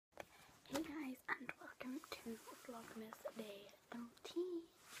in Vlogmas Day 13,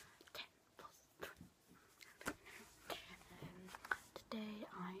 10 plus 3. Today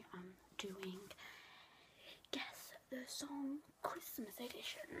I am doing Guess the Song Christmas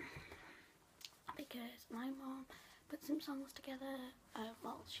Edition because my mom put some songs together.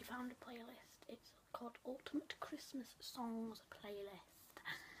 Well, she found a playlist. It's called Ultimate Christmas Songs Playlist,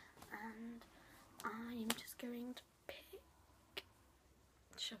 and I'm just going to pick,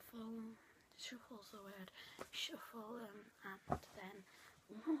 shuffle's the word, shuffle them, and then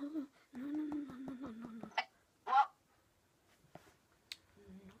no, not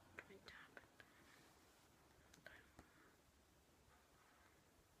going to happen.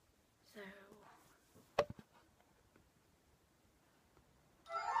 So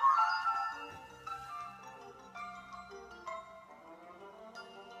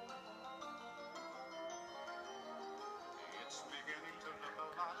it's beginning to look a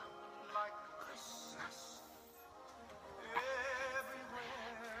lot like Christmas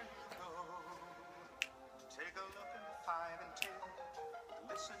everywhere you go. Take a look at 5 and 10,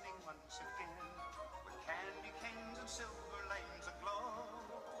 listening once again, with candy canes and silver lanes aglow.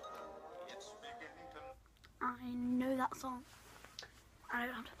 It's beginning to. I know that song. I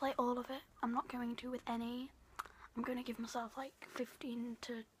don't have to play all of it. I'm not going to with any. I'm going to give myself like 15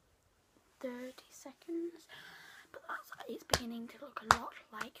 to 30 seconds. But it's beginning to look a lot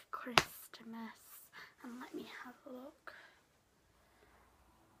like Christmas. And let me have a look.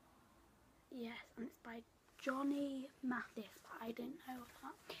 Yes, and it's by Johnny Mathis, but I didn't know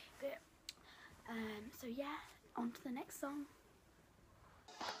that. But so yeah, on to the next song.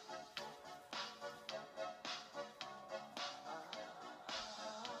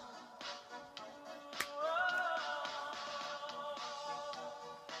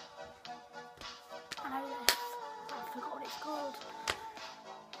 I know this. I forgot what it's called.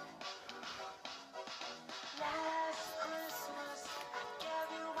 Last Christmas, I gave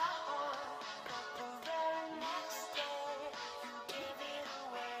you my heart, but the very next day, you gave it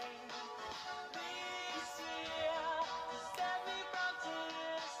away. This year, to save me from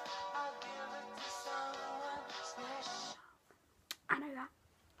tears, I'll give it to someone special. I know that.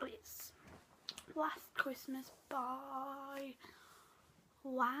 It's Last Christmas by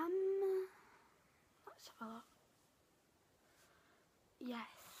Wham. Let's have a look. Yes,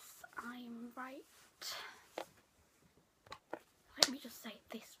 I'm right. Let me just say,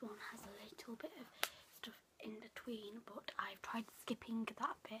 this one has a little bit of stuff in between, but I've tried skipping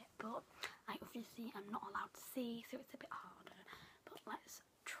that bit, but I obviously am not allowed to see, so it's a bit harder. But let's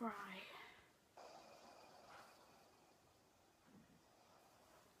try.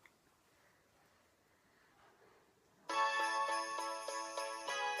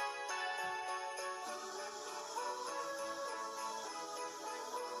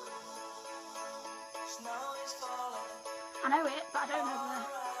 Snow is falling. I know it, but I don't know the.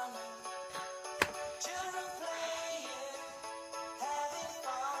 Children playing, having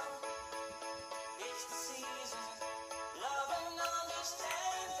fun. It's the season, love and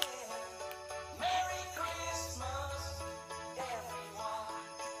understanding. Merry Christmas, everyone.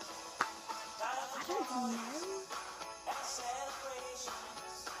 I don't even know. And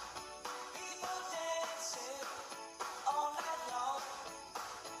celebrations, people dancing all night long.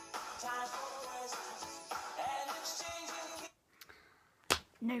 Time for presents and exchanging.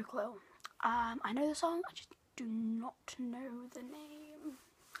 No clue. I know the song, I just do not know the name.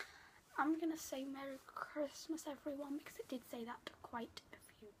 I'm gonna say Merry Christmas everyone because it did say that quite a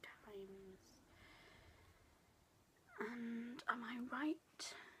few times. And am I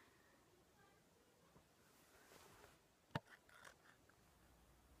right?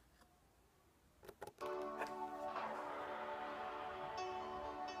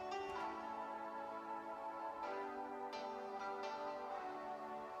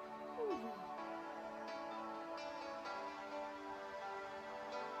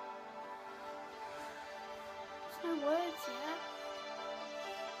 There's no words yet.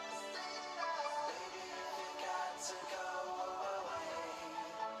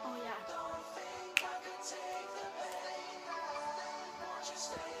 Oh yeah.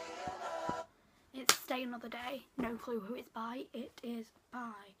 It's Stay Another Day. No clue who it's by. It is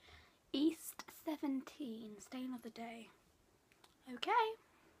by East 17. Stay Another Day. Okay.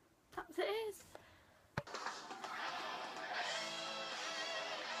 That's it is.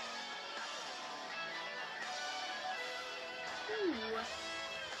 Ooh.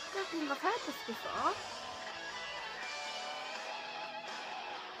 Don't think I've heard this before.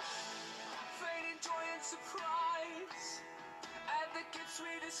 Fading joy and surprise, and the gifts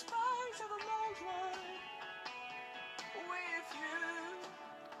we despise are the long one with you.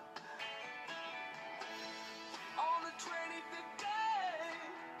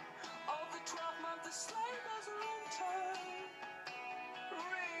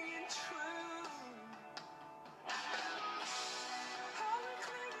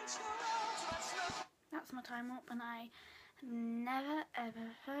 that's my time up, and I never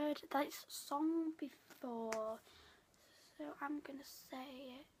ever heard this song before, so I'm gonna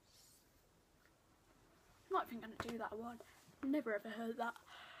say it's, I'm not even gonna do that one. Never ever heard that.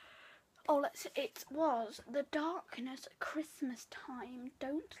 Oh, it was The Darkness, Christmas Time,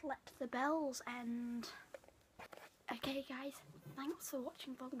 Don't Let the Bells End. Okay guys, thanks for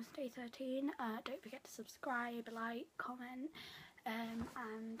watching Vlogmas Day 13. Don't forget to subscribe, like, comment,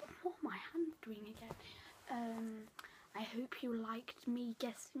 and what am my hand doing again? I hope you liked me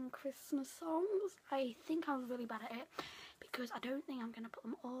guessing Christmas songs. I think I was really bad at it because I don't think I'm going to put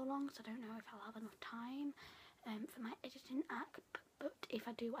them all on, so I don't know if I'll have enough time for my editing app. But if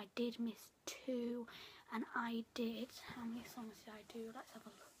I do, I did miss 2, and I did. How many songs did I do? Let's have a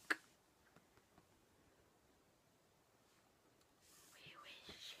look. We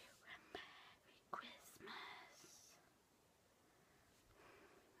wish you a Merry Christmas.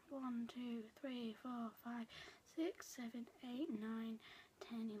 1, 2, 3, 4, 5, 6, 7, 8, 9,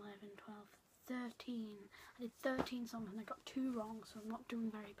 10, 11, 12, 13. I did 13 songs and I got 2 wrong, so I'm not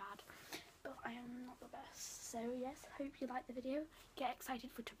doing very bad. But I am not the best. So yes, hope you liked the video. Get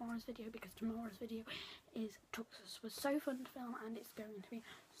excited for tomorrow's video because tomorrow's video was so fun to film and it's going to be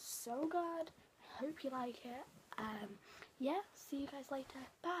so good. Hope you like it. Yeah, see you guys later.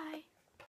 Bye.